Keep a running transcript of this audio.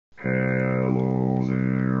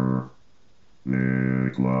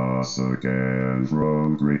Niklas again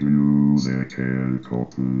from Great Music in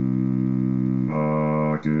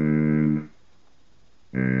Copenhagen.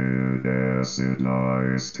 Is it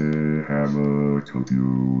nice to have a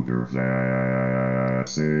computer that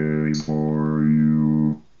sings for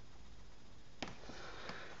you?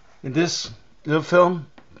 In this little film,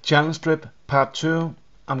 Channel Strip Part 2,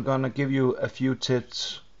 I'm gonna give you a few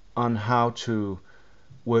tips on how to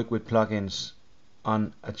work with plugins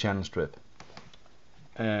on a channel strip.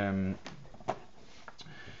 In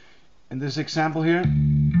this example here,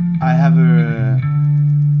 I have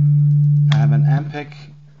an Ampeg,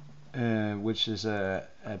 which is a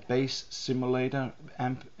bass simulator,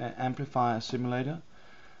 amplifier simulator.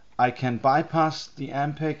 I can bypass the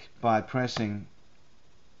Ampeg by pressing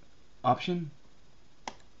Option.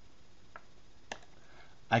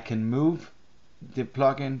 I can move the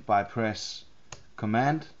plugin by press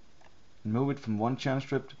Command and move it from one channel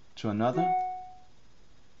strip to another.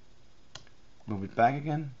 Move it back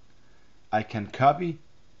again. I can copy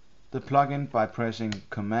the plugin by pressing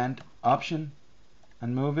Command Option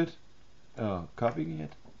and move it, copying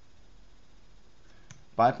it.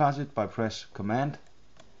 Bypass it by press Command.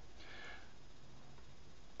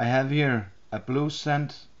 I have here a blue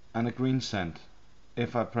scent and a green scent.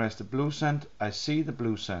 If I press the blue scent, I see the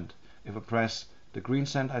blue scent. If I press the green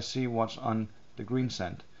scent, I see what's on the green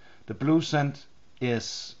scent. The blue scent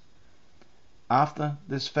is after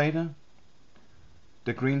this fader.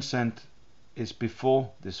 The green scent is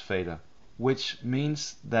before this fader, which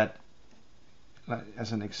means that, like,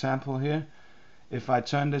 as an example here, if I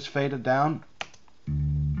turn this fader down,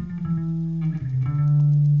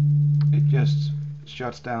 it just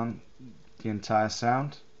shuts down the entire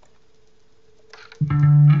sound.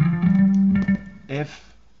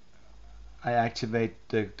 If I activate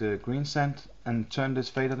the green scent and turn this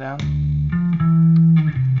fader down,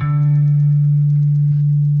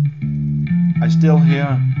 I still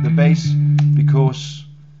hear the bass, because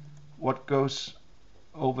what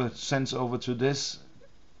sends over to this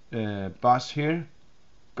bus here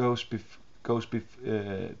goes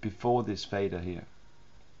before this fader here.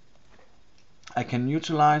 I can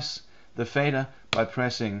neutralize the fader by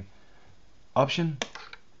pressing Option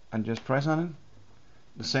and just press on it.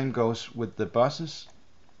 The same goes with the buses.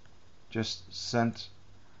 Just send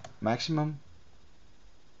maximum.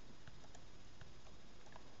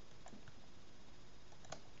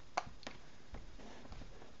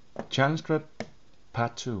 Channel strip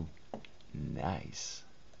Part 2. Nice.